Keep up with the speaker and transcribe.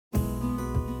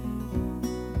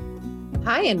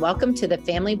Hi, and welcome to the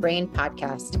Family Brain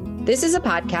Podcast. This is a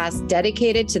podcast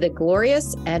dedicated to the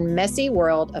glorious and messy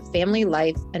world of family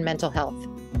life and mental health.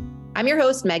 I'm your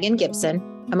host, Megan Gibson.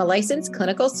 I'm a licensed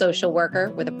clinical social worker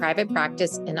with a private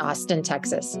practice in Austin,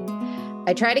 Texas.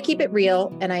 I try to keep it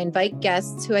real, and I invite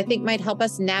guests who I think might help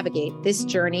us navigate this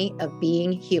journey of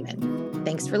being human.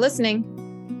 Thanks for listening.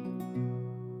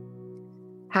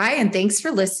 Hi, and thanks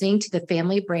for listening to the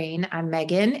Family Brain. I'm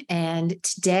Megan, and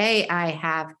today I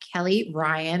have Kelly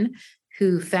Ryan,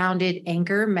 who founded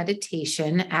Anchor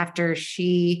Meditation after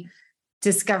she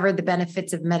discovered the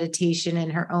benefits of meditation in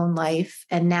her own life.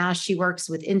 And now she works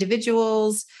with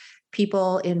individuals,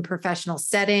 people in professional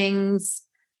settings,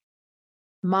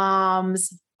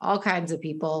 moms, all kinds of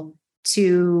people,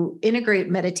 to integrate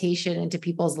meditation into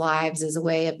people's lives as a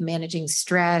way of managing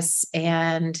stress.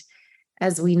 And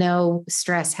as we know,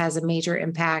 stress has a major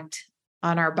impact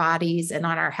on our bodies and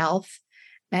on our health.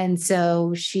 And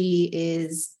so she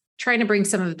is trying to bring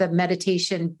some of the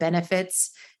meditation benefits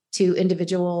to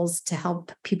individuals to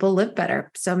help people live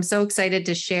better. So I'm so excited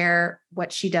to share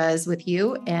what she does with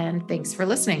you, and thanks for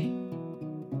listening.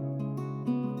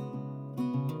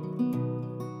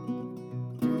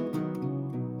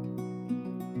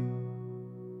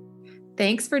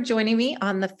 Thanks for joining me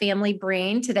on the Family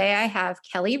Brain. Today I have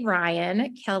Kelly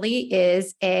Ryan. Kelly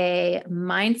is a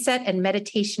mindset and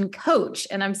meditation coach,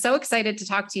 and I'm so excited to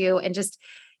talk to you and just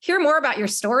hear more about your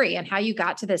story and how you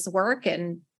got to this work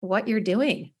and what you're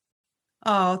doing.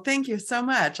 Oh, thank you so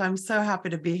much. I'm so happy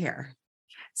to be here.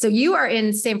 So you are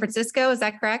in San Francisco, is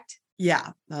that correct?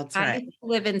 Yeah, that's right. I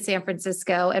live in San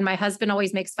Francisco, and my husband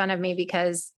always makes fun of me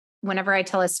because whenever I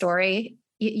tell a story,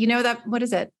 you know that, what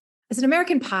is it? Is it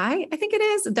American Pie? I think it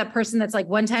is. That person that's like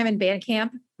one time in band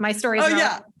camp. My story is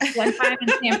one time in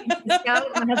San Francisco.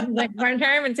 My husband's like one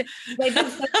time. And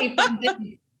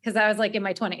because I was like in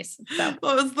my 20s. So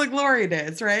well, it was the glory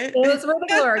days, right? Those were the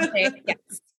glory days. Yes.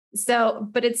 So,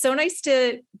 but it's so nice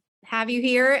to have you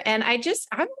here. And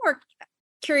I'm more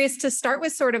curious to start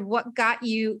with sort of what got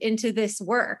you into this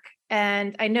work.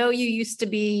 And I know you used to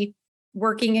be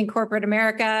working in corporate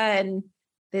America, and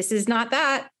this is not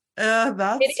that.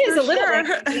 It is a little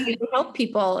bit to help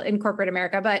people in corporate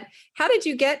America, but how did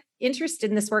you get interested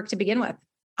in this work to begin with?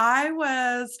 I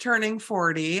was turning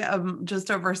 40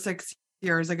 just over 6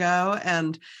 years ago.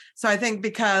 And so I think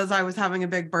because I was having a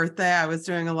big birthday, I was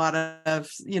doing a lot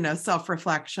of,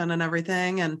 self-reflection and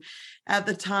everything. And at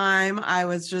the time I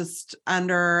was just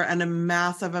under a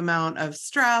massive amount of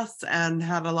stress and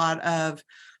had a lot of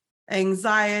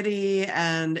anxiety,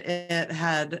 and it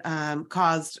had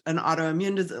caused an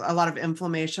autoimmune disease, a lot of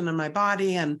inflammation in my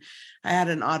body. And I had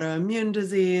an autoimmune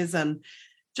disease, and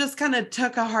just kind of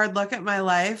took a hard look at my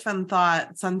life and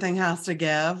thought something has to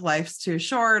give. Life's too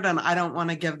short. And I don't want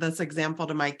to give this example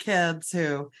to my kids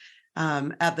who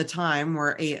at the time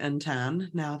were 8 and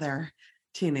 10. Now they're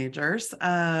teenagers.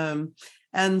 And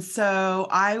so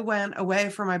I went away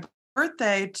for my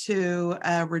birthday to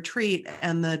a retreat,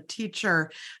 and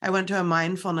I went to a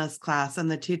mindfulness class, and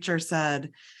the teacher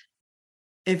said,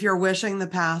 if you're wishing the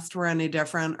past were any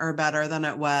different or better than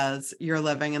it was, you're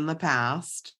living in the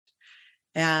past.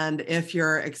 And if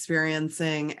you're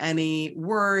experiencing any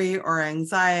worry or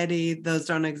anxiety, those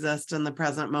don't exist in the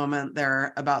present moment.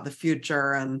 They're about the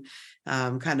future and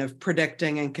kind of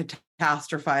predicting and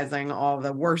catastrophizing all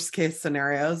the worst case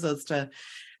scenarios as to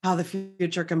how the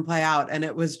future can play out. And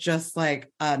it was just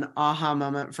like an aha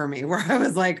moment for me, where I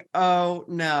was like, oh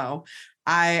no,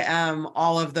 I am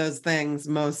all of those things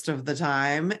most of the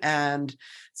time. And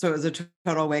so it was a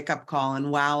total wake-up call.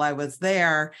 And while I was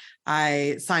there,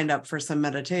 I signed up for some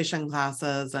meditation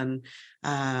classes and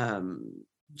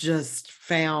just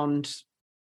found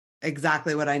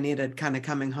exactly what I needed, kind of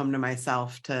coming home to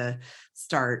myself to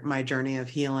start my journey of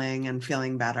healing and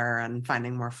feeling better and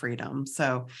finding more freedom.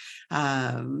 So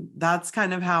that's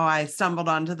kind of how I stumbled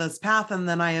onto this path. And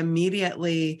then I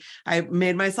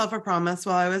made myself a promise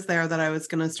while I was there that I was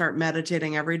going to start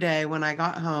meditating every day when I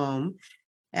got home.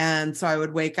 And so I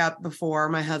would wake up before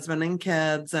my husband and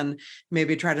kids and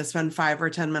maybe try to spend 5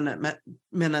 or 10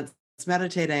 minutes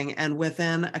meditating. And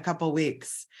within a couple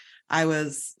weeks, I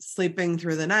was sleeping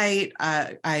through the night.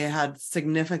 I had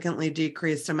significantly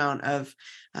decreased amount of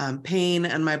pain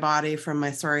in my body from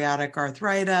my psoriatic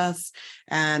arthritis.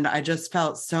 And I just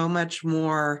felt so much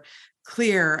more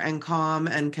clear and calm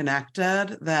and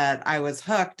connected that I was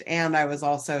hooked. And I was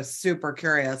also super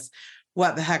curious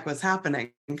what the heck was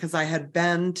happening, because I had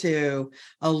been to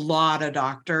a lot of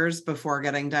doctors before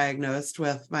getting diagnosed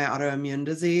with my autoimmune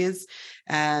disease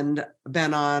and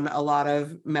been on a lot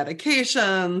of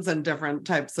medications and different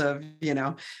types of,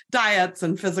 diets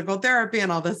and physical therapy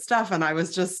and all this stuff. And I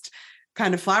was just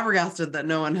kind of flabbergasted that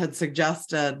no one had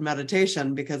suggested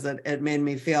meditation, because it made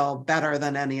me feel better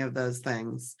than any of those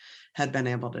things had been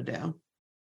able to do.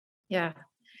 Yeah.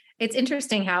 It's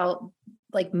interesting how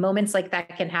like moments like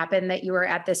that can happen, that you were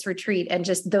at this retreat and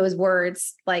just those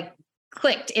words like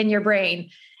clicked in your brain.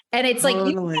 And it's like,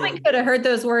 you probably could have heard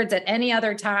those words at any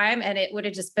other time and it would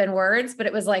have just been words, but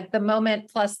it was like the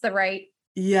moment plus the right.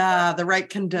 Yeah. The right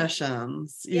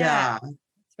conditions. Yeah.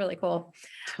 It's really cool.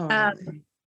 Totally.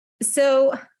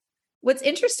 So what's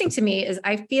interesting to me is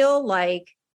I feel like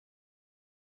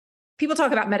people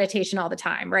talk about meditation all the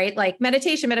time, right? Like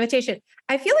meditation.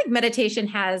 I feel like meditation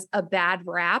has a bad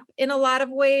rap in a lot of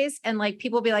ways. And like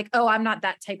people be like, oh, I'm not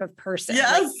that type of person.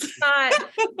 Yes.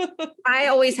 I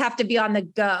always have to be on the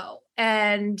go.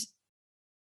 And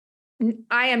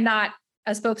I am not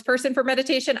a spokesperson for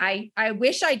meditation. I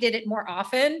wish I did it more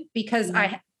often, because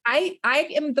I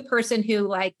am the person who,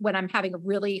 like, when I'm having a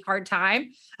really hard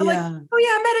time, I'm like, oh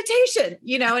yeah, meditation,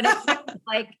 and it's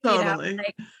like, totally.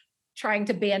 like trying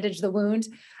to bandage the wound.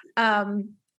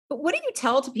 But what do you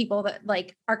tell to people that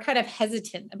like are kind of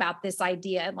hesitant about this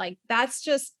idea? And like, that's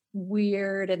just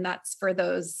weird. And that's for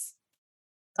those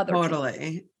other Totally.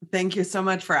 people. Thank you so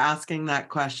much for asking that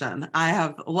question. I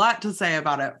have a lot to say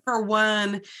about it. For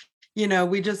one,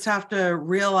 we just have to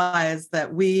realize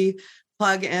that we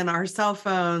plug in our cell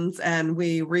phones and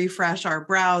we refresh our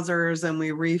browsers and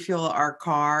we refuel our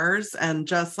cars. And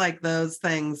just like those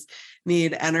things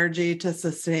need energy to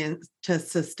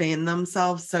sustain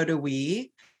themselves, so do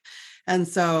we. And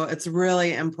so it's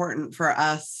really important for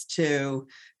us to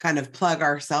kind of plug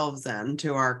ourselves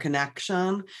into our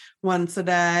connection once a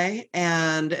day.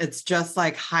 And it's just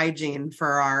like hygiene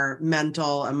for our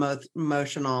mental,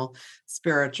 emotional,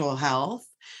 spiritual health.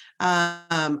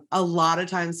 A lot of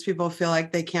times people feel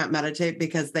like they can't meditate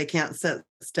because they can't sit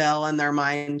still and their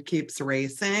mind keeps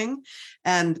racing.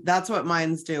 And that's what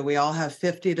minds do. We all have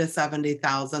 50 to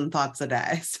 70,000 thoughts a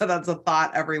day. So that's a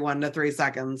thought every 1 to 3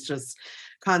 seconds, just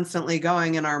constantly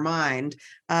going in our mind.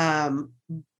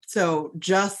 So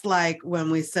just like when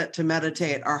we sit to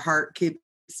meditate, our heart keeps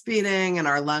beating and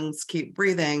our lungs keep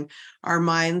breathing, our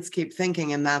minds keep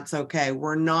thinking, and that's okay.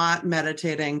 We're not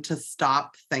meditating to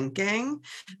stop thinking.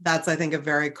 That's, I think, a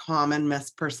very common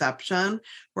misperception.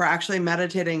 We're actually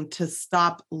meditating to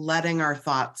stop letting our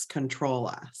thoughts control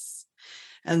us.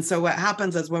 And so what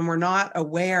happens is when we're not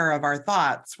aware of our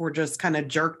thoughts, we're just kind of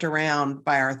jerked around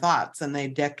by our thoughts and they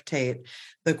dictate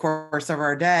the course of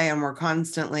our day. And we're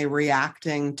constantly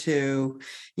reacting to,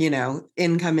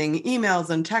 incoming emails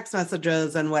and text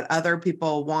messages and what other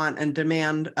people want and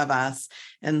demand of us,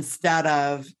 instead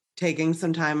of taking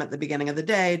some time at the beginning of the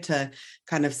day to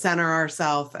kind of center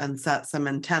ourselves and set some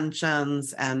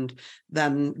intentions and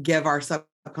then give our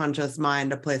subconscious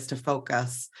mind a place to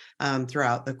focus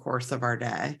throughout the course of our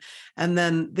day. And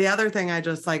then the other thing I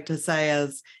just like to say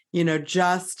is,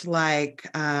 just like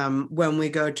when we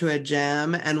go to a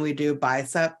gym and we do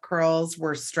bicep curls,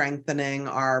 we're strengthening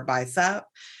our bicep.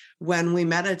 When we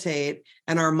meditate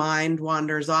and our mind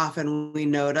wanders off and we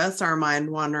notice our mind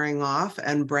wandering off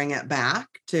and bring it back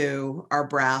to our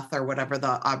breath or whatever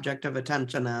the object of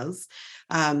attention is,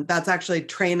 that's actually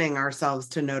training ourselves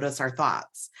to notice our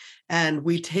thoughts. And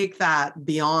we take that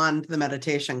beyond the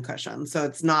meditation cushion. So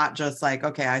it's not just like,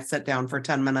 okay, I sit down for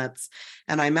 10 minutes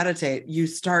and I meditate. You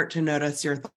start to notice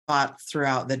your thoughts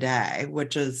throughout the day,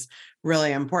 which is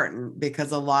really important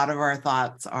because a lot of our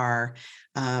thoughts are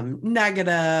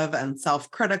negative and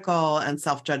self-critical and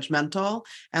self-judgmental,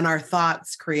 and our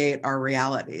thoughts create our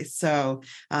reality. So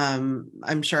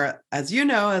I'm sure, as you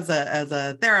know, as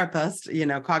a therapist,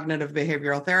 cognitive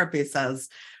behavioral therapy says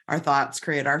our thoughts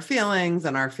create our feelings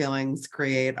and our feelings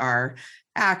create our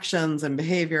actions and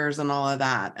behaviors and all of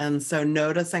that. And so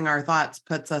noticing our thoughts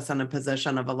puts us in a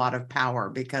position of a lot of power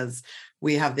because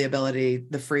we have the ability,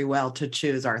 the free will to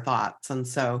choose our thoughts. And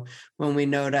so when we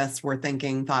notice we're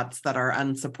thinking thoughts that are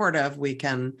unsupportive, we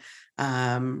can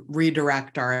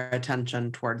redirect our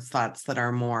attention towards thoughts that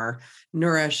are more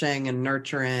nourishing and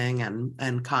nurturing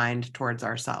and kind towards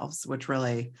ourselves, which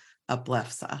really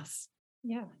uplifts us.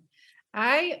 Yeah.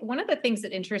 One of the things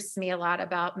that interests me a lot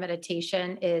about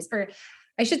meditation is, or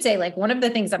I should say, like, one of the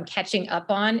things I'm catching up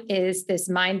on is this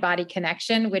mind-body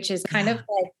connection, which is kind of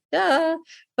like, duh,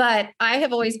 but I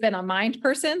have always been a mind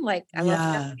person. Like, I love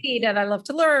to read and I love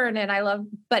to learn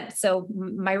but so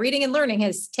my reading and learning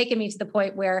has taken me to the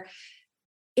point where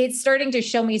it's starting to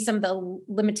show me some of the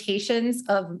limitations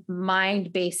of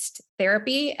mind-based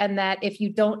therapy. And that if you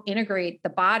don't integrate the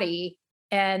body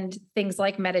and things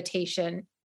like meditation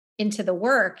into the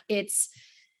work, it's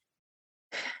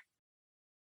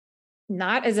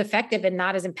not as effective and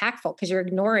not as impactful because you're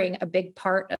ignoring a big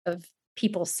part of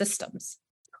people's systems.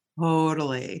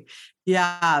 Totally.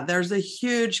 Yeah, there's a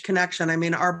huge connection. I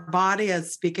mean, our body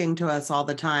is speaking to us all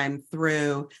the time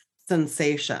through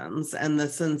sensations, and the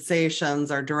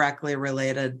sensations are directly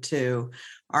related to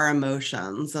our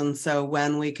emotions. And so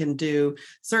when we can do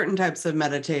certain types of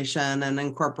meditation and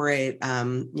incorporate,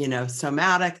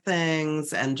 somatic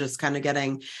things and just kind of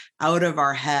getting out of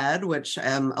our head, which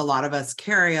a lot of us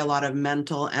carry a lot of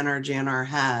mental energy in our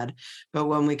head, but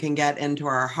when we can get into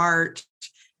our heart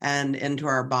and into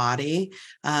our body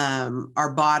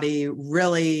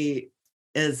really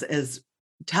is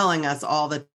telling us all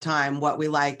the time what we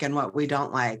like and what we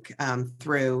don't like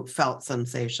through felt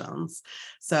sensations.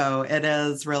 So it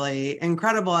is really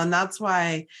incredible. And that's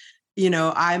why,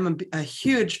 I'm a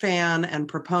huge fan and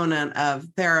proponent of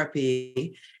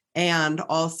therapy. And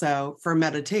also for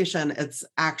meditation, it's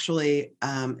actually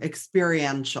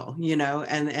experiential,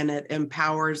 and it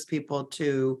empowers people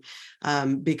to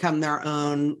become their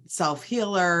own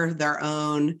self-healer, their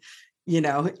own,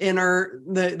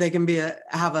 they can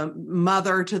have a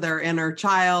mother to their inner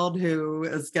child who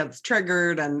gets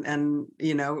triggered and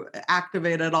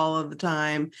activated all of the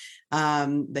time.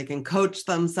 They can coach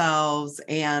themselves,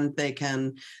 and they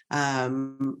can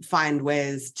find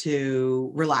ways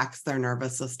to relax their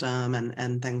nervous system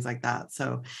and things like that.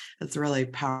 So it's a really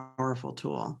powerful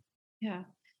tool. Yeah.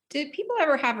 Did people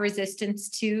ever have resistance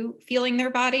to feeling their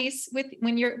bodies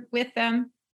when you're with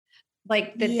them?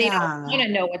 Like that they don't want to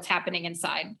know what's happening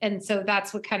inside. And so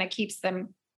that's what kind of keeps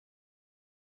them.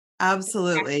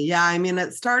 Absolutely. Yeah. I mean,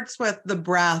 it starts with the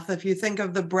breath. If you think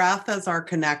of the breath as our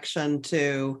connection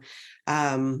to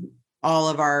all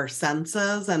of our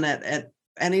senses, and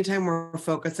anytime we're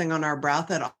focusing on our breath,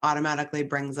 it automatically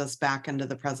brings us back into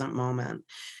the present moment.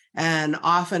 And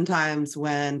oftentimes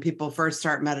when people first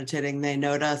start meditating, they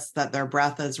notice that their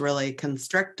breath is really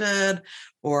constricted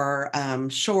or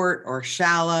short or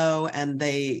shallow, and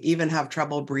they even have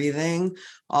trouble breathing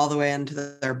all the way into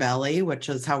their belly, which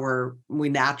is how we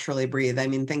naturally breathe. I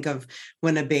mean, think of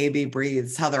when a baby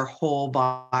breathes, how their whole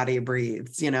body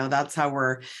breathes. That's how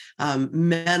we're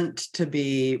meant to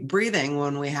be breathing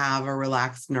when we have a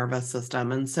relaxed nervous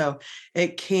system. And so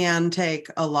it can take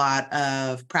a lot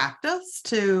of practice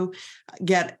to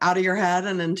get out of your head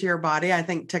and into your body. I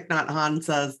think Thich Nhat Hanh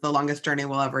says the longest journey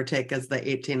we'll ever take is the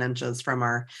 18 inches from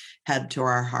our head to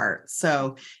our heart.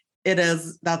 So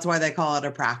that's why they call it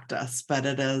a practice, but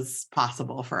it is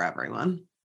possible for everyone.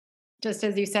 Just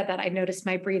as you said that, I noticed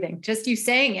my breathing. Just you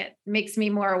saying it makes me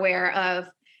more aware of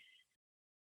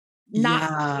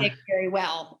not breathing very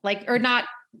well, or not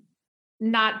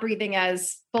breathing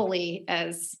as fully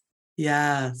as.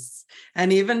 Yes.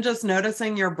 And even just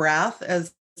noticing your breath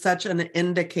is such an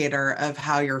indicator of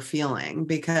how you're feeling,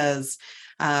 because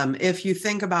if you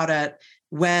think about it,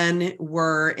 when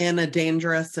we're in a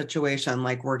dangerous situation,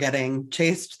 like we're getting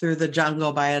chased through the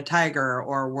jungle by a tiger,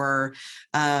 or we're,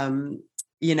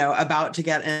 about to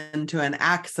get into an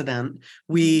accident,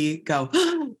 we go,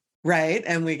 right?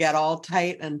 And we get all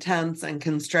tight and tense and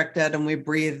constricted, and we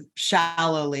breathe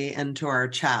shallowly into our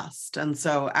chest. And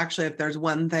so actually, if there's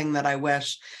one thing that I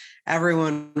wish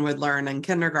everyone would learn in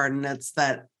kindergarten, it's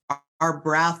that our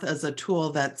breath is a tool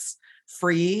that's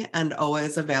free and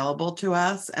always available to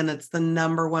us. And it's the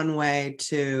number one way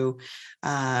to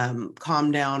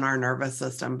calm down our nervous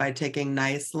system, by taking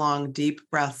nice, long, deep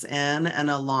breaths in and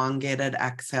elongated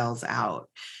exhales out.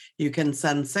 You can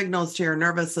send signals to your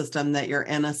nervous system that you're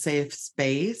in a safe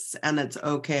space and it's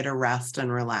okay to rest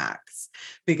and relax.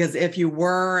 Because if you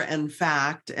were, in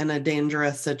fact, in a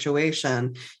dangerous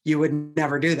situation, you would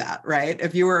never do that, right?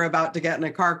 If you were about to get in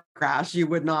a car crash, you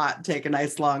would not take a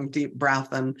nice, long, deep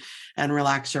breath and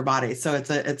relax your body. So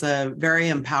it's a very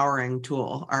empowering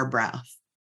tool, our breath.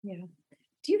 Yeah.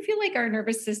 Do you feel like our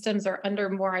nervous systems are under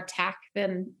more attack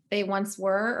than they once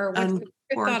were? Or what's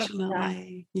your thought about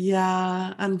that?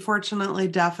 Yeah, unfortunately,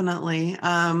 definitely.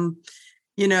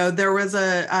 There was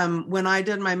when I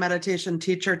did my meditation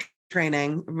teacher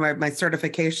training, my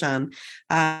certification,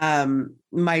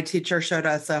 my teacher showed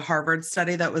us a Harvard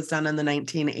study that was done in the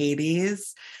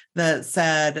 1980s that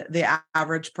said the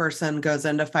average person goes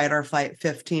into fight or flight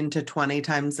 15 to 20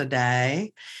 times a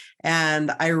day. And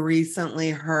I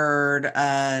recently heard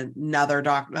another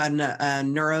a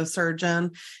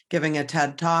neurosurgeon giving a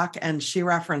TED talk, and she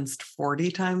referenced 40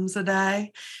 times a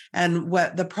day. And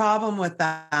what the problem with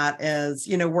that is,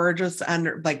 we're just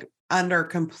under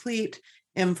complete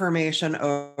information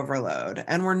overload,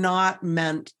 and we're not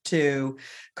meant to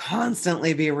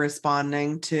constantly be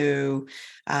responding to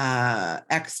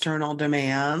external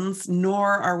demands, nor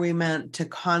are we meant to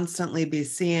constantly be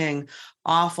seeing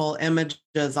awful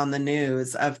images on the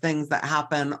news of things that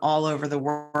happen all over the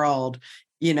world,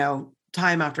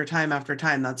 time after time after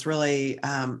time. That's really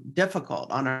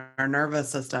difficult on our nervous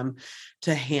system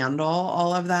to handle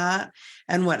all of that.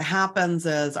 And what happens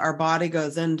is our body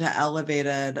goes into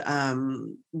elevated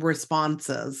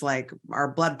responses, like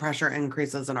our blood pressure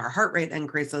increases and our heart rate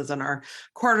increases and our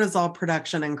cortisol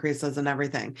production increases and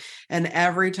everything. And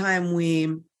every time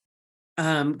we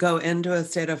go into a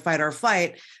state of fight or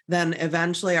flight, then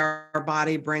eventually our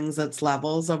body brings its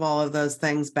levels of all of those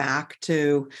things back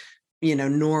to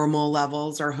normal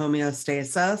levels or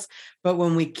homeostasis. But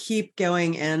when we keep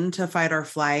going into fight or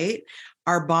flight,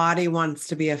 our body wants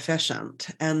to be efficient.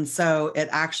 And so it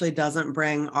actually doesn't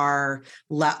bring our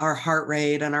heart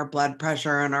rate and our blood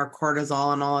pressure and our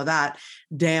cortisol and all of that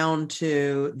down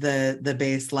to the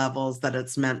base levels that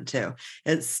it's meant to.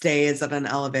 It stays at an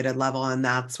elevated level. And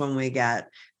that's when we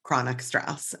get chronic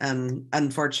stress. And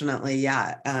unfortunately,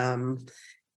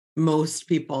 most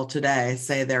people today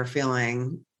say they're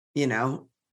feeling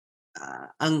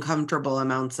uncomfortable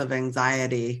amounts of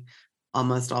anxiety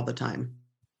almost all the time.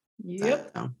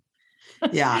 Yep. So,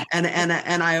 yeah. And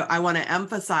I want to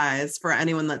emphasize for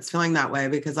anyone that's feeling that way,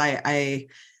 because I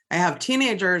have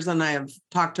teenagers and I have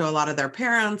talked to a lot of their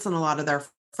parents and a lot of their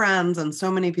friends, and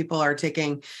so many people are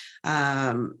taking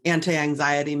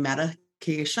anti-anxiety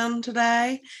medication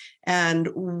today. And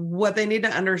what they need to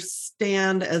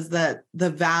understand is that the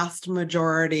vast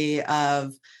majority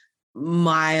of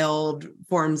mild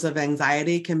forms of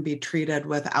anxiety can be treated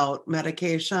without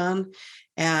medication.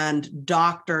 And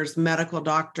medical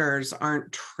doctors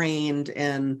aren't trained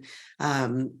in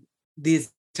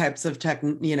these types of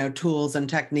tools and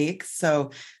techniques.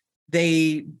 So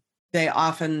they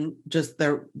often just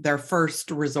their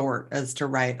first resort is to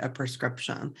write a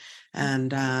prescription.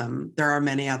 And there are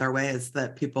many other ways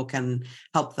that people can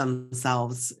help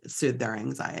themselves soothe their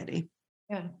anxiety.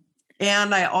 Yeah.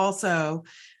 And I also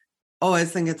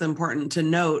always think it's important to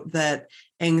note that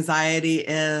anxiety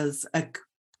is a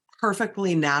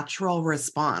perfectly natural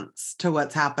response to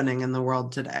what's happening in the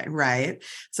world today, right?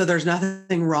 So there's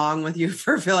nothing wrong with you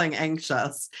for feeling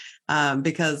anxious,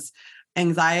 because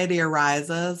anxiety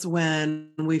arises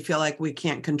when we feel like we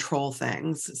can't control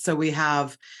things. So we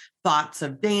have thoughts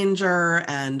of danger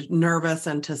and nervous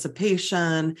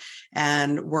anticipation,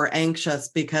 and we're anxious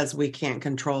because we can't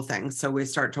control things. So we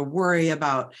start to worry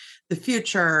about the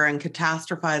future and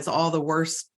catastrophize all the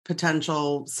worst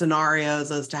potential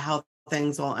scenarios as to how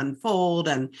things will unfold.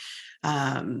 And,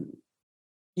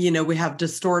 we have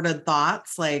distorted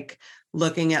thoughts, like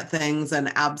looking at things in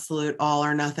absolute all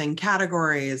or nothing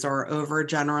categories, or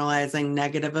overgeneralizing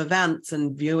negative events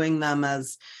and viewing them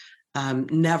as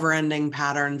never-ending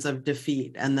patterns of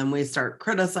defeat. And then we start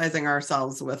criticizing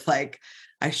ourselves with like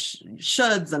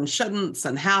shoulds and shouldn'ts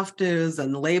and have tos,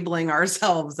 and labeling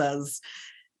ourselves as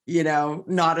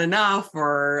not enough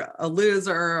or a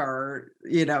loser, or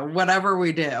whatever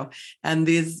we do. And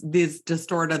these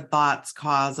distorted thoughts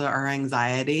cause our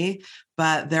anxiety.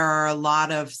 But there are a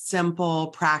lot of simple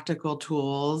practical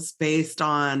tools based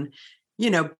on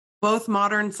both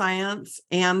modern science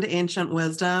and ancient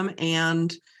wisdom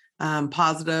and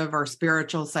positive or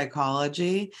spiritual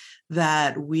psychology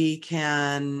that we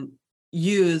can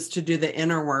use to do the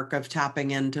inner work of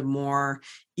tapping into more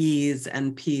ease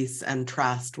and peace and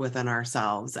trust within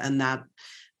ourselves. And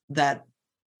that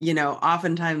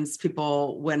oftentimes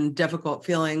people, when difficult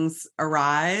feelings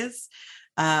arise,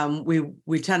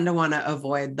 we tend to want to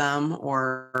avoid them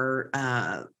or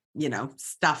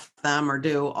stuff them or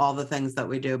do all the things that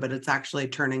we do, but it's actually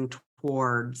turning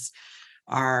towards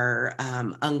our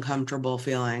uncomfortable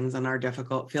feelings and our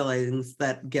difficult feelings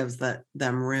that gives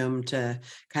them room to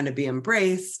kind of be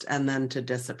embraced and then to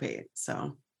dissipate.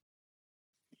 So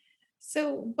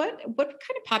what kind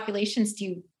of populations do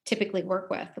you typically work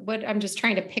with? I'm just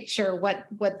trying to picture what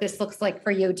this looks like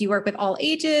for you. Do you work with all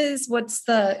ages? What's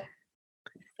the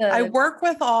I work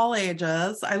with all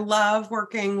ages. I love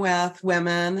working with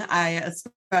women. I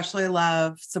especially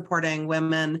love supporting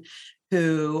women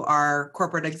who are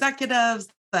corporate executives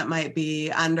that might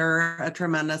be under a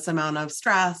tremendous amount of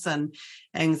stress and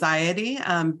anxiety,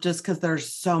 just because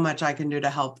there's so much I can do to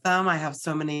help them. I have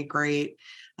so many great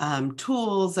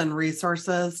tools and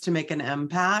resources to make an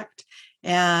impact.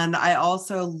 And I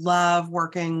also love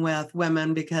working with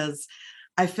women because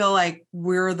I feel like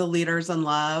we're the leaders in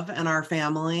love in our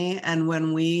family. And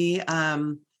when we,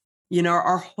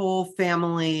 our whole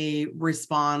family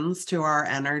responds to our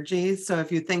energy. So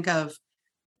if you think of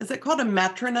is it called a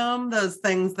metronome? Those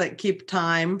things that keep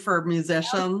time for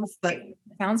musicians that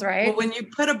sounds right. Well, when you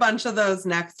put a bunch of those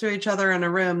next to each other in a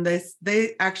room,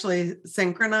 they actually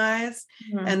synchronize.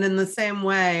 Mhm. And in the same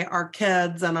way, our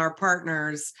kids and our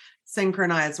partners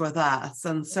synchronize with us.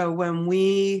 And so when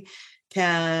we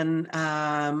can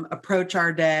approach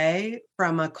our day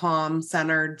from a calm,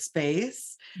 centered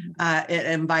space, it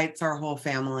invites our whole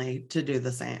family to do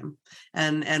the same.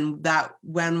 And that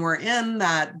when we're in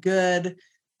that good,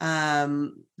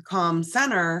 calm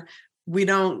center, we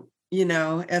don't,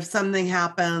 if something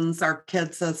happens, our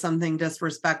kid says something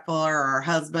disrespectful or our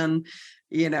husband,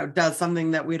 does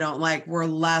something that we don't like, we're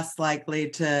less likely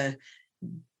to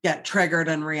get triggered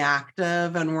and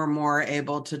reactive, and we're more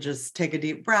able to just take a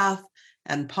deep breath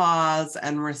and pause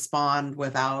and respond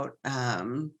without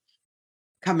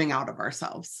coming out of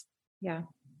ourselves. Yeah.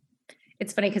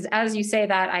 It's funny because as you say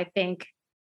that, I think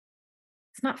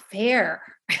it's not fair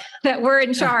that we're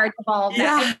in charge of all of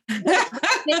that.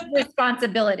 It's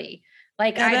responsibility.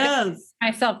 Like I get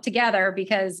myself together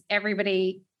because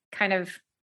everybody kind of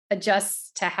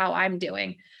adjusts to how I'm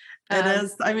doing. It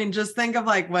is. I mean, just think of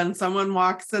like when someone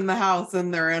walks in the house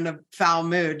and they're in a foul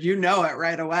mood, it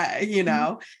right away,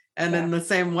 And in the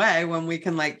same way, when we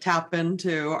can like tap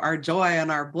into our joy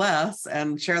and our bliss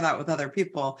and share that with other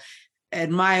people,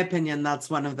 in my opinion, that's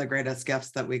one of the greatest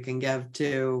gifts that we can give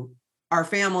to our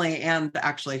family and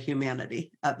actually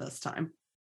humanity at this time.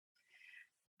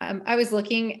 I was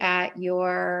looking at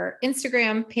your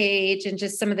Instagram page and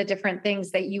just some of the different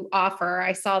things that you offer.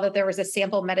 I saw that there was a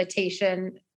sample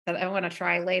meditation that I want to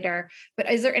try later, but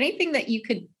is there anything that you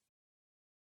could,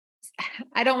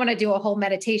 I don't want to do a whole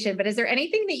meditation, but is there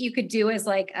anything that you could do as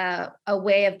like a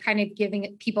way of kind of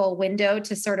giving people a window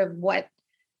to sort of what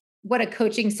a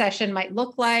coaching session might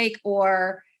look like,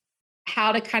 or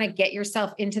how to kind of get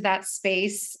yourself into that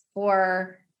space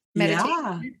for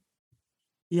meditation?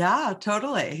 Yeah,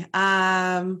 totally.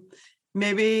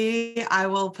 Maybe I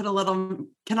will put a little,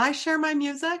 can I share my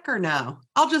music or no?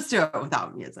 I'll just do it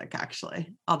without music,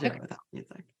 actually. I'll do it without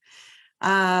music.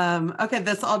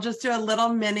 I'll just do a little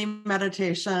mini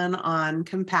meditation on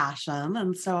compassion.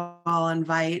 And so I'll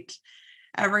invite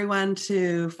everyone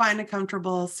to find a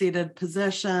comfortable seated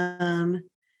position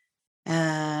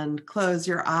and close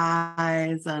your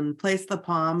eyes and place the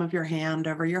palm of your hand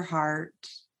over your heart.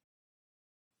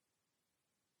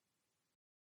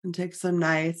 And take some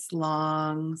nice,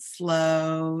 long,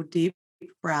 slow, deep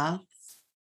breaths.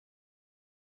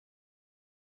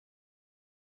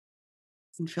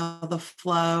 And feel the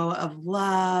flow of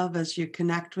love as you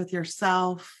connect with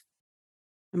yourself.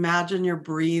 Imagine you're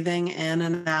breathing in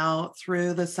and out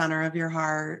through the center of your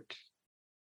heart.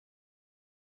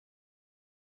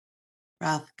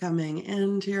 Breath coming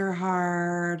into your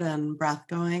heart and breath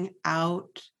going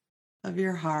out of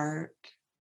your heart.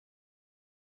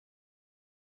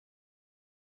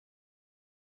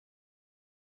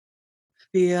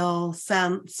 Feel,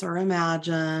 sense, or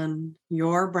imagine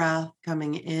your breath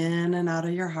coming in and out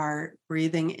of your heart,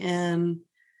 breathing in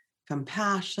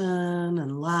compassion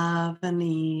and love and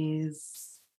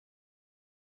ease.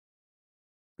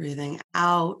 Breathing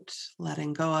out,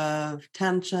 letting go of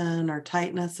tension or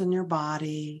tightness in your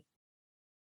body.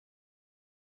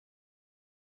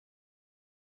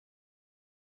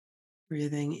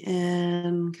 Breathing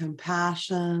in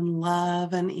compassion,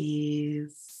 love, and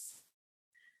ease.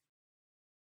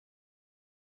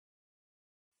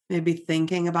 Maybe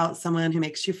thinking about someone who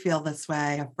makes you feel this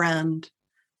way, a friend,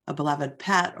 a beloved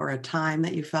pet, or a time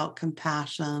that you felt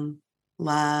compassion,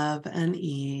 love, and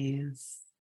ease.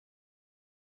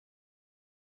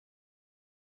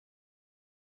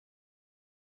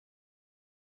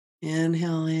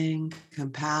 Inhaling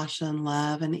compassion,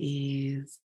 love, and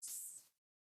ease.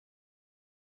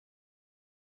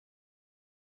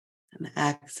 And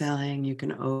exhaling, you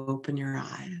can open your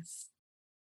eyes.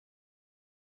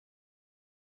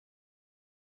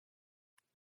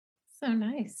 So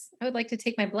nice. I would like to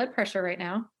take my blood pressure right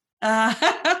now. I've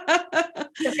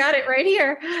got it right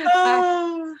here.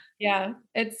 Yeah,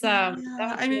 it's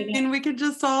I mean, we could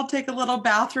just all take a little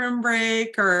bathroom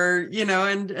break or,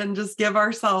 and just give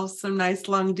ourselves some nice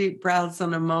long deep breaths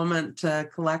and a moment to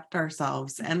collect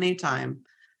ourselves anytime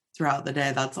throughout the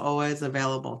day. That's always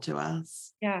available to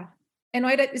us. Yeah. And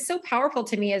what is so powerful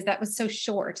to me is that was so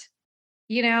short.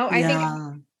 I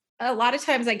think a lot of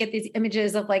times I get these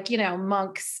images of like,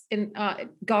 monks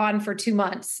gone for 2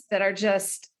 months that are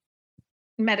just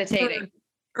meditating.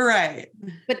 Right.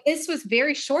 But this was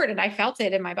very short and I felt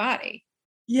it in my body.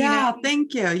 Yeah,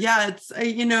 thank you. Yeah, it's,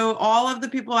 all of the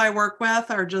people I work with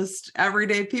are just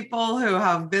everyday people who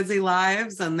have busy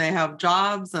lives, and they have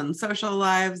jobs and social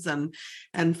lives and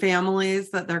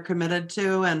families that they're committed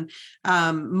to. And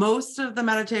most of the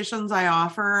meditations I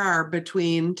offer are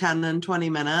between 10 and 20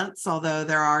 minutes, although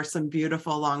there are some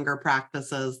beautiful longer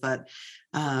practices that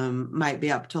might be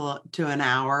up to an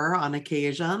hour on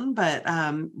occasion. But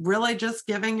really just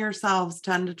giving yourselves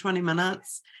 10 to 20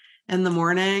 minutes in the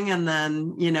morning. And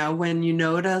then, when you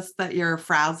notice that you're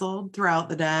frazzled throughout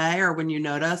the day, or when you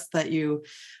notice that you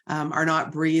are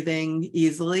not breathing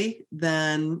easily,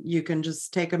 then you can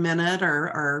just take a minute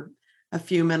or a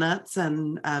few minutes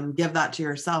and give that to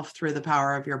yourself through the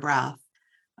power of your breath.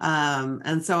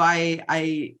 And so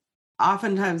I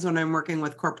oftentimes, when I'm working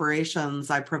with corporations,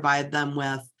 I provide them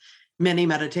with many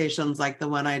meditations like the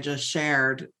one I just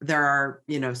shared. There are,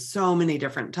 so many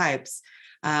different types.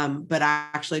 But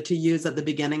actually to use at the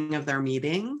beginning of their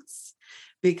meetings,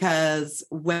 because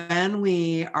when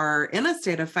we are in a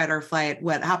state of fight or flight,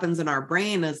 what happens in our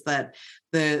brain is that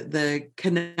the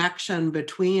connection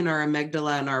between our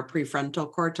amygdala and our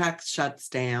prefrontal cortex shuts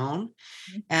down.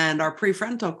 And our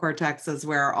prefrontal cortex is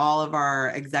where all of our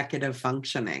executive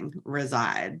functioning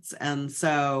resides. And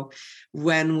so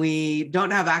when we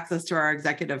don't have access to our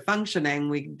executive functioning,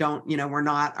 we're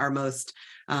not our most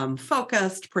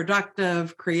focused,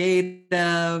 productive,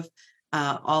 creative,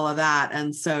 all of that.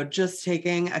 And so just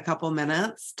taking a couple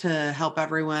minutes to help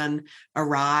everyone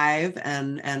arrive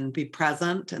and be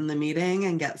present in the meeting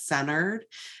and get centered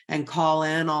and call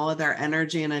in all of their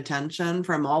energy and attention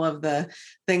from all of the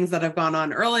things that have gone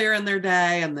on earlier in their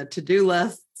day and the to-do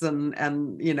lists and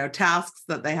tasks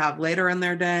that they have later in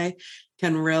their day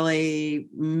can really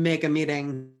make a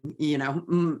meeting,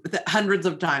 hundreds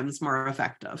of times more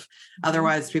effective.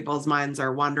 Otherwise, people's minds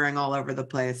are wandering all over the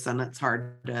place, and it's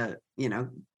hard to,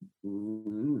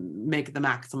 make the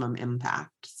maximum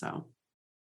impact. So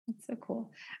that's so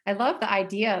cool. I love the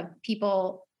idea of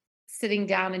people sitting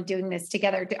down and doing this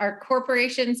together. Are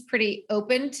corporations pretty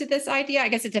open to this idea? I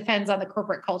guess it depends on the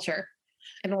corporate culture.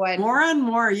 And what more and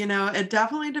more, it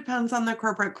definitely depends on the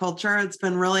corporate culture. It's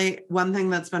been really one thing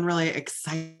that's been really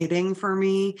exciting for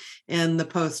me in the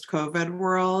post-COVID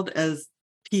world is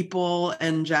people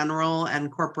in general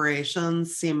and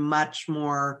corporations seem much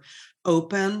more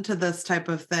open to this type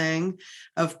of thing.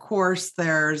 Of course,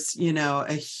 there's,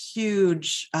 a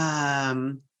huge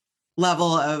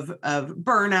level of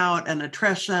burnout and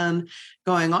attrition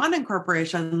going on in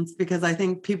corporations, because I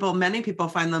think many people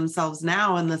find themselves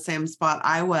now in the same spot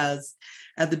I was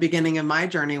at the beginning of my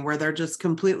journey, where they're just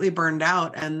completely burned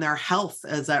out and their health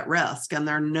is at risk, and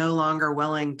they're no longer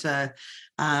willing to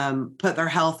put their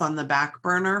health on the back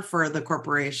burner for the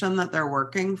corporation that they're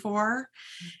working for.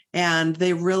 And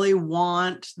they really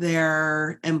want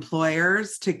their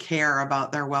employers to care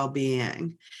about their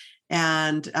well-being.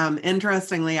 And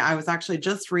interestingly, I was actually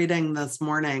just reading this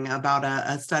morning about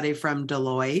a study from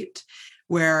Deloitte,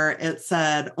 where it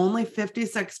said only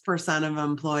 56% of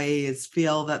employees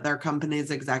feel that their company's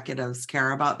executives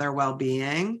care about their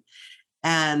well-being.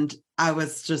 And I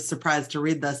was just surprised to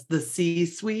read this. The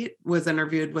C-suite was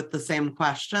interviewed with the same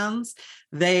questions.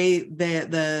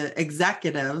 The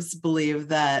executives believe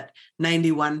that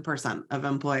 91% of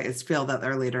employees feel that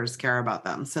their leaders care about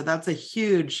them. So that's a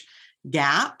huge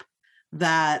gap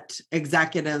that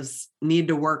executives need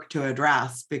to work to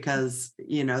address, because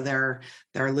they're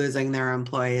losing their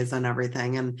employees and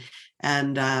everything.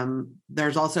 And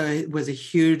there's also was a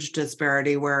huge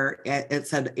disparity where it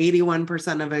said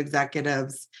 81% of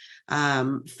executives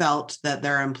felt that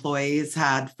their employees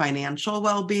had financial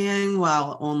well-being,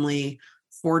 while only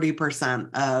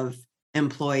 40% of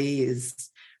employees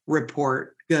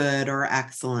report good or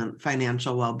excellent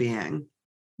financial well-being.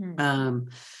 And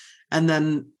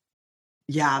then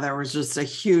there was just a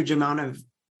huge amount of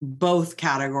both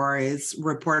categories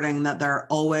reporting that they're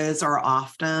always or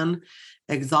often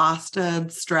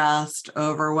exhausted, stressed,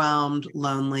 overwhelmed,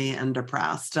 lonely, and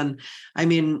depressed. And I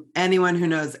mean, anyone who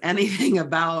knows anything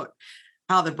about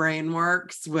how the brain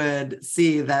works would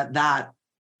see that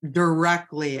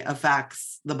directly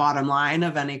affects the bottom line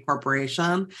of any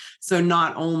corporation. So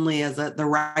not only is it the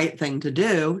right thing to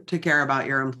do to care about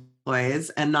your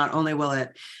employees, and not only will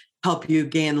it help you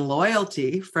gain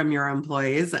loyalty from your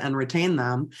employees and retain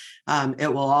them,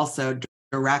 it will also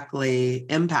directly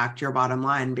impact your bottom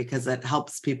line, because it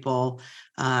helps people,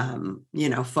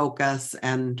 focus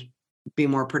and be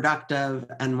more productive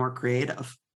and more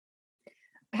creative.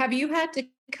 have you had to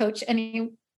coach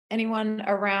anyone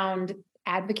around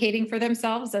advocating for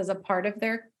themselves as a part of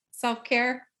their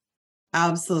self-care?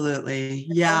 Absolutely.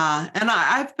 Yeah. And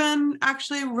I've been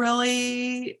actually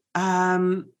really,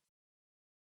 for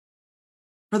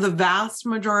the vast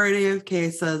majority of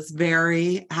cases,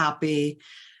 very happy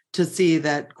to see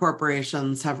that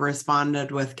corporations have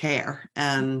responded with care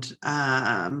and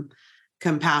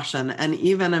compassion. And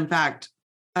even, in fact,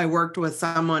 I worked with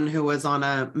someone who was on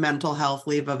a mental health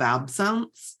leave of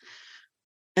absence.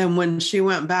 And when she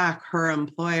went back, her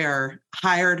employer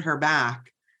hired her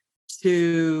back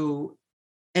to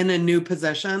in a new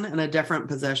position, in a different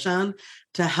position,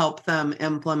 to help them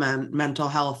implement mental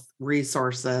health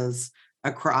resources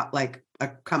across, like, a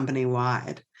company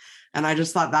wide. And I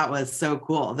just thought that was so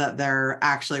cool that they're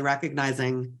actually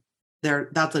recognizing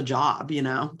that's a job,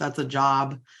 that's a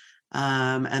job.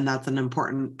 And that's an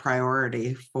important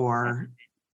priority for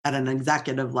at an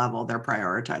executive level, they're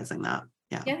prioritizing that.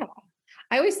 Yeah. Yeah.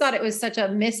 I always thought it was such a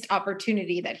missed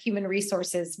opportunity that human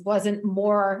resources wasn't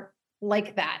more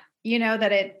like that,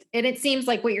 that it seems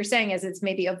like what you're saying is it's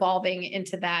maybe evolving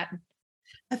into that.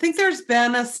 I think there's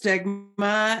been a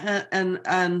stigma, and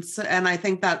I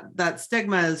think that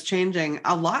stigma is changing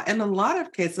a lot in a lot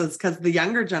of cases because the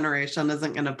younger generation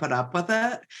isn't going to put up with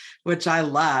it, which I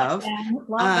love.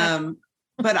 Love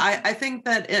But I think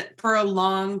that for a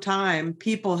long time,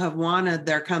 people have wanted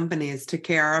their companies to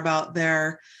care about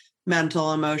their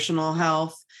mental, emotional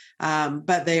health.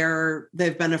 But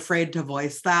they've been afraid to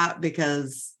voice that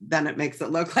because then it makes it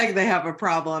look like they have a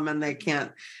problem and they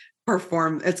can't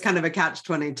perform. It's kind of a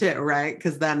catch-22, right?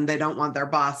 Because then they don't want their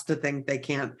boss to think they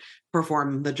can't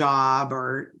perform the job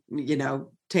or,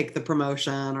 take the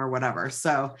promotion or whatever.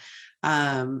 So,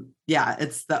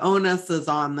 it's the onus is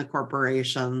on the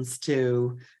corporations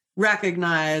to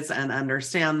recognize and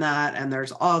understand that. And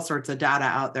there's all sorts of data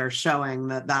out there showing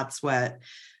that that's what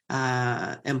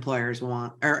employers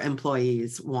want or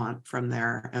employees want from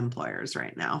their employers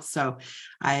right now. So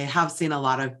I have seen a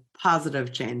lot of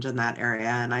positive change in that area,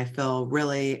 and I feel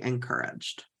really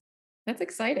encouraged. That's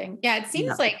exciting. Yeah, it seems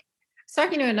Yeah. like I was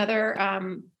talking to another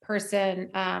person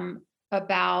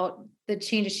about the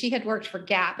changes. She had worked for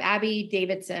Gap, Abby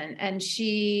Davidson, and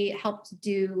she helped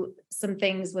do some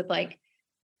things with like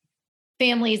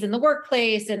families in the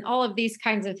workplace and all of these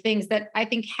kinds of things that I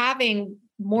think having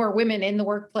more women in the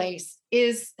workplace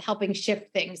is helping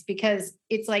shift things, because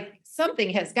it's like something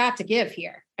has got to give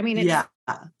here. I mean,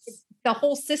 the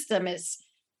whole system is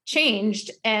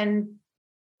changed and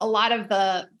a lot of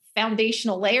the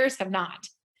foundational layers have not.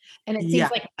 And it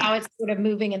seems like now it's sort of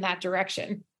moving in that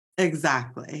direction.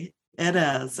 Exactly. It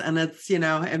is. And it's,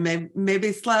 it may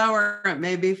be slow or it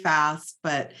may be fast,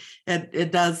 but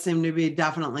it does seem to be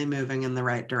definitely moving in the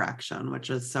right direction, which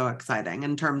is so exciting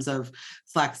in terms of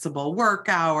flexible work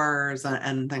hours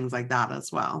and things like that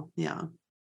as well. Yeah.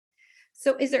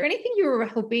 So is there anything you were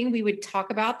hoping we would talk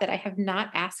about that I have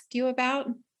not asked you about?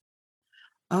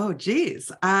 Oh,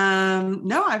 geez.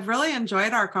 No, I've really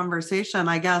enjoyed our conversation,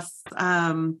 I guess.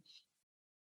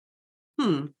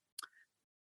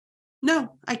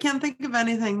 No, I can't think of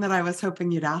anything that I was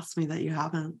hoping you'd ask me that you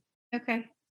haven't. Okay.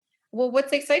 Well,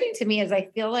 what's exciting to me is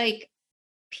I feel like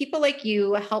people like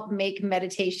you help make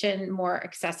meditation more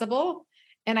accessible.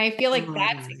 And I feel like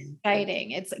that's exciting.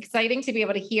 It's exciting to be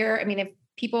able to hear. I mean, if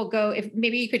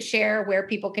maybe you could share where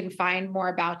people can find more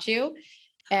about you.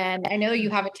 And I know you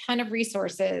have a ton of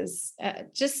resources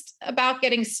just about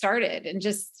getting started, and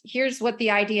just here's what the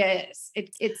idea is.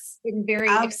 It's been very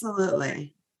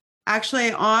absolutely.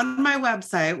 Actually, on my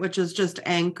website, which is just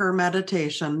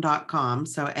anchormeditation.com,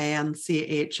 so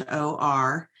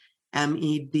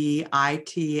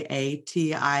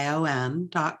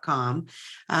ANCHORMEDITATION.com,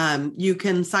 you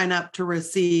can sign up to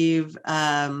receive,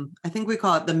 I think we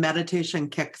call it the Meditation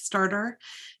Kickstarter,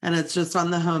 and it's just on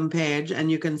the homepage,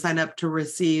 and you can sign up to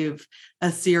receive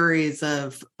a series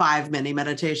of 5 mini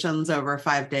meditations over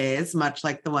 5 days, much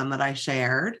like the one that I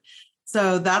shared.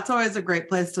 So that's always a great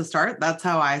place to start. That's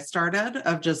how I started,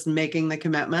 of just making the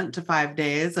commitment to 5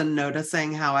 days and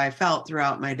noticing how I felt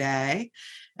throughout my day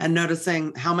and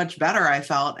noticing how much better I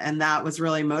felt. And that was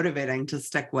really motivating to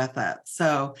stick with it.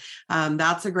 So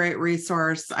that's a great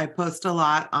resource. I post a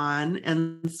lot on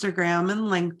Instagram and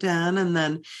LinkedIn. And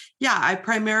then,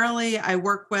 I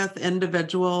work with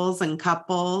individuals and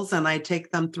couples, and I take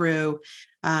them through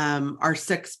our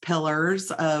 6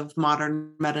 pillars of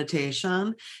modern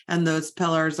meditation. And those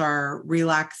pillars are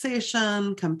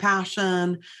relaxation,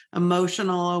 compassion,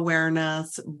 emotional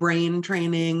awareness, brain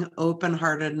training,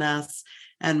 open-heartedness,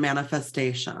 and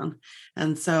manifestation.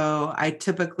 And so I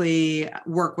typically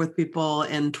work with people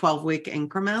in 12-week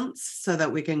increments so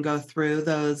that we can go through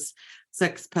those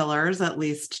 6 pillars at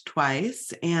least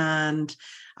twice. And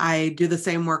I do the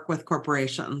same work with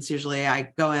corporations. Usually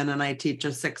I go in and I teach a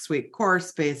 6-week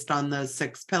course based on those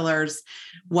 6 pillars.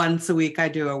 Once a week, I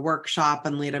do a workshop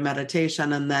and lead a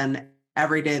meditation. And then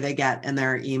every day they get in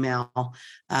their email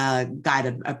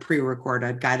a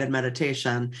pre-recorded guided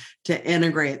meditation to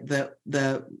integrate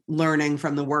the learning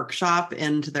from the workshop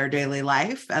into their daily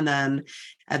life. And then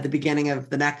at the beginning of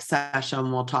the next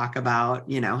session, we'll talk about,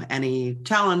 any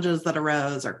challenges that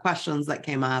arose or questions that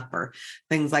came up or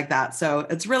things like that. So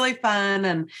it's really fun.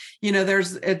 And,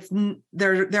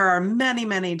 there are many,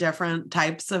 many different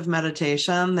types of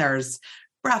meditation. There's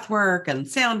breath work and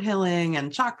sound healing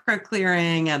and chakra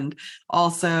clearing, and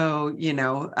also,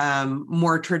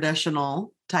 more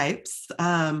traditional types,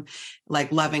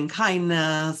 like loving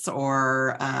kindness,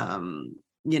 or,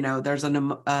 there's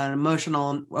an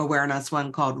emotional awareness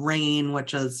one called RAIN,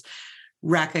 which is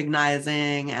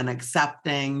recognizing and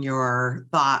accepting your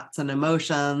thoughts and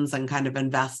emotions and kind of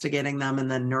investigating them and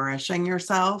then nourishing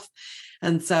yourself.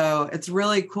 And so it's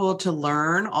really cool to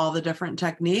learn all the different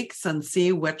techniques and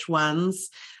see which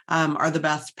ones are the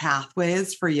best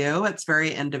pathways for you. It's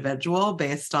very individual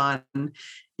based on,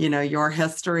 your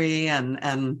history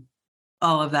and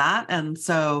all of that. And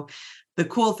so the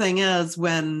cool thing is,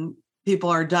 when people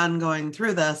are done going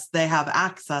through this, they have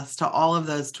access to all of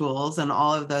those tools and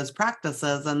all of those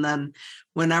practices. And then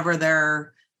whenever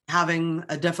they're having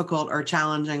a difficult or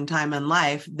challenging time in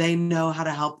life, they know how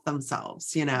to help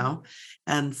themselves,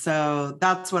 And so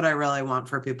that's what I really want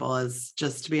for people, is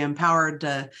just to be empowered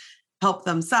to help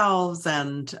themselves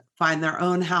and find their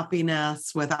own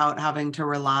happiness without having to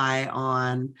rely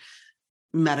on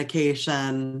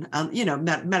medication.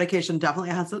 Medication definitely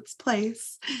has its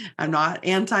place. I'm not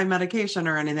anti-medication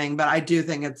or anything, but I do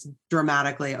think it's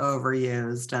dramatically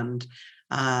overused, and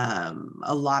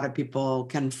a lot of people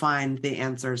can find the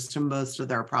answers to most of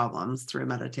their problems through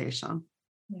meditation.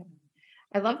 Yeah.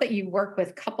 I love that you work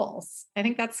with couples. I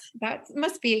think that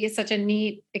must be such a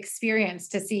neat experience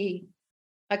to see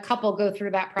a couple go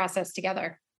through that process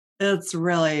together. It's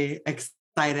really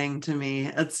exciting to me.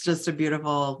 It's just a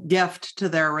beautiful gift to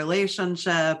their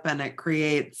relationship, and it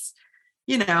creates,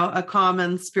 a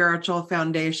common spiritual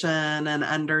foundation and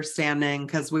understanding,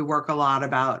 because we work a lot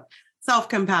about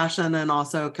self-compassion and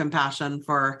also compassion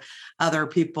for other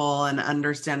people, and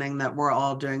understanding that we're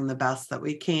all doing the best that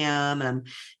we can. And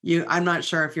I'm not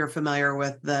sure if you're familiar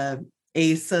with the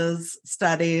ACEs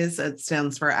studies. It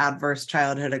stands for Adverse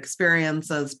Childhood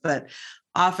Experiences, but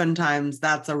oftentimes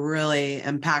that's a really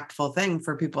impactful thing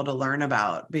for people to learn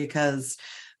about, because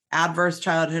adverse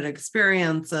childhood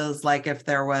experiences, like if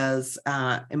there was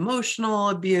emotional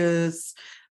abuse,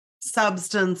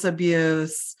 substance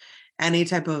abuse, any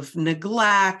type of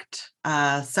neglect,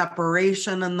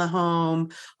 separation in the home,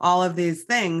 all of these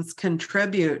things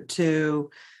contribute to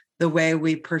the way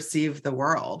we perceive the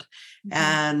world. Mm-hmm.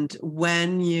 And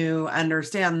when you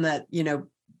understand that,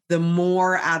 the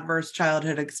more adverse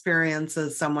childhood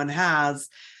experiences someone has,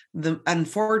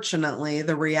 unfortunately,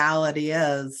 the reality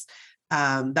is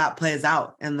that plays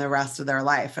out in the rest of their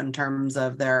life, in terms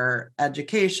of their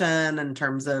education, in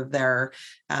terms of their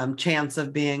chance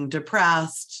of being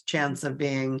depressed, chance of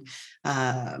being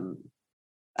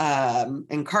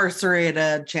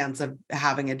incarcerated, chance of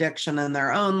having addiction in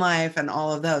their own life, and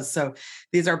all of those. So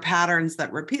these are patterns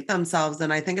that repeat themselves.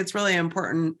 And I think it's really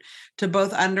important to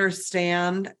both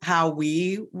understand how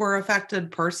we were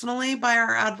affected personally by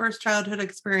our adverse childhood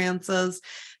experiences,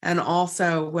 and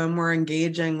also when we're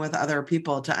engaging with other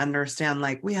people, to understand,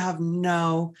 like, we have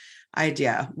no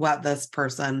idea what this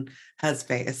person has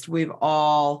faced. We've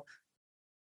all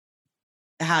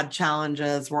had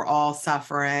challenges. We're all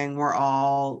suffering. We're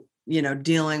all,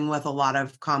 dealing with a lot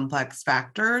of complex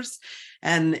factors.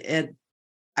 And it,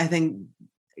 I think,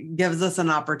 gives us an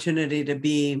opportunity to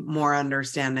be more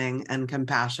understanding and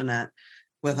compassionate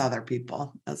with other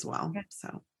people as well.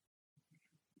 So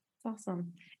that's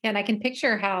awesome. And I can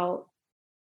picture how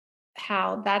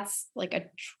that's like a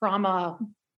trauma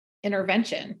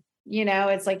intervention.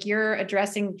 It's like you're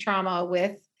addressing trauma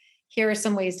with, here are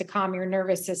some ways to calm your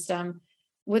nervous system,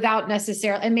 without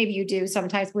necessarily, and maybe you do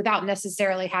sometimes, without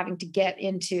necessarily having to get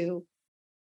into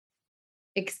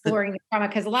exploring the trauma,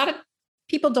 because a lot of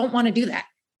people don't want to do that.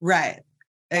 Right.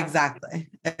 Exactly.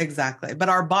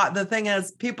 But the thing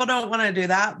is, people don't want to do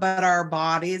that, but our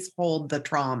bodies hold the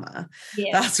trauma.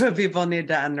 Yeah. That's what people need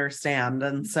to understand.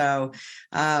 And so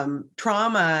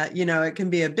trauma, it can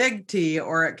be a big T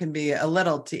or it can be a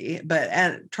little t,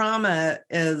 but trauma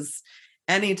is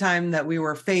anytime that we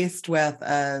were faced with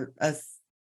a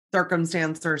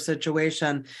circumstance or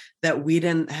situation that we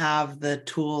didn't have the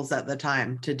tools at the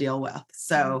time to deal with.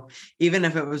 So even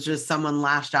if it was just someone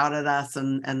lashed out at us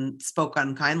and spoke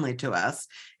unkindly to us,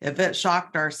 if it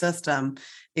shocked our system,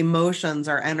 emotions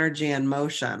are energy in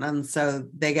motion. And so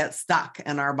they get stuck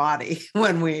in our body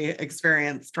when we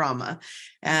experience trauma.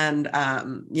 And,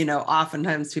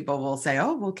 oftentimes people will say,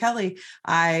 oh, well, Kelly,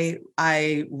 I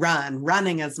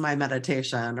running is my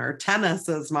meditation, or tennis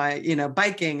is my,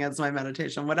 biking is my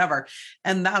meditation, whatever.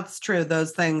 And that's true.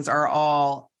 Those things are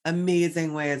all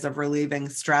amazing ways of relieving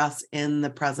stress in the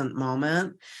present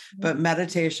moment. But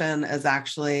meditation is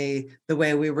actually the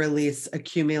way we release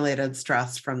accumulated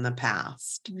stress from the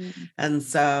past. And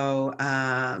so,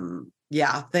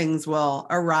 things will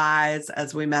arise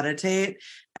as we meditate.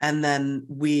 And then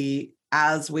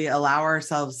as we allow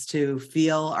ourselves to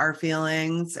feel our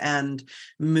feelings and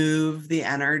move the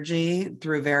energy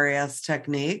through various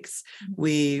techniques,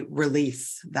 we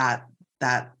release that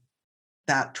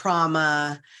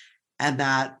trauma and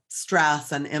that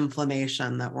stress and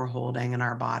inflammation that we're holding in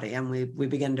our body. And we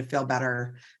begin to feel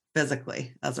better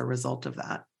physically as a result of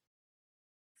that.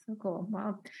 So cool.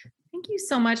 Wow. Thank you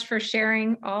so much for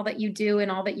sharing all that you do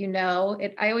and all that you know.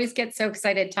 I always get so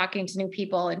excited talking to new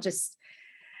people and just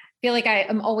feel like I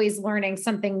am always learning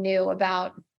something new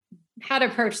about how to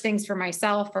approach things for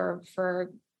myself or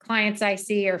for clients I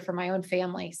see or for my own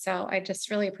family. So I just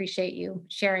really appreciate you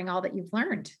sharing all that you've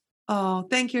learned. Oh,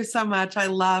 thank you so much. I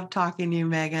love talking to you,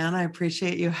 Megan. I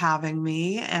appreciate you having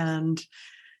me. And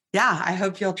I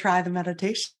hope you'll try the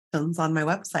meditations on my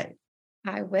website.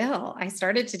 I will. I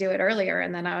started to do it earlier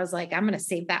and then I was like, I'm going to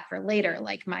save that for later,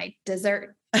 like my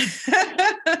dessert. Good.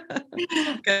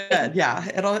 Yeah.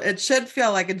 It should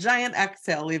feel like a giant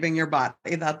exhale leaving your body.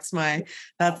 That's my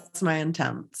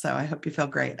intent. So I hope you feel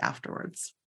great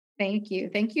afterwards. Thank you.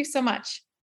 Thank you so much.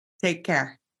 Take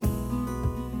care.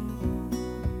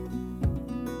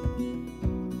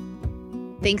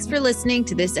 Thanks for listening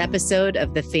to this episode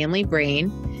of The Family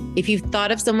Brain. If you've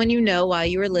thought of someone you know while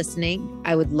you were listening,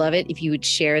 I would love it if you would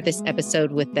share this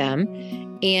episode with them.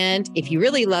 And if you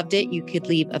really loved it, you could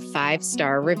leave a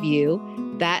 5-star review.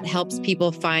 That helps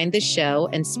people find the show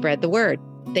and spread the word.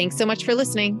 Thanks so much for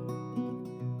listening.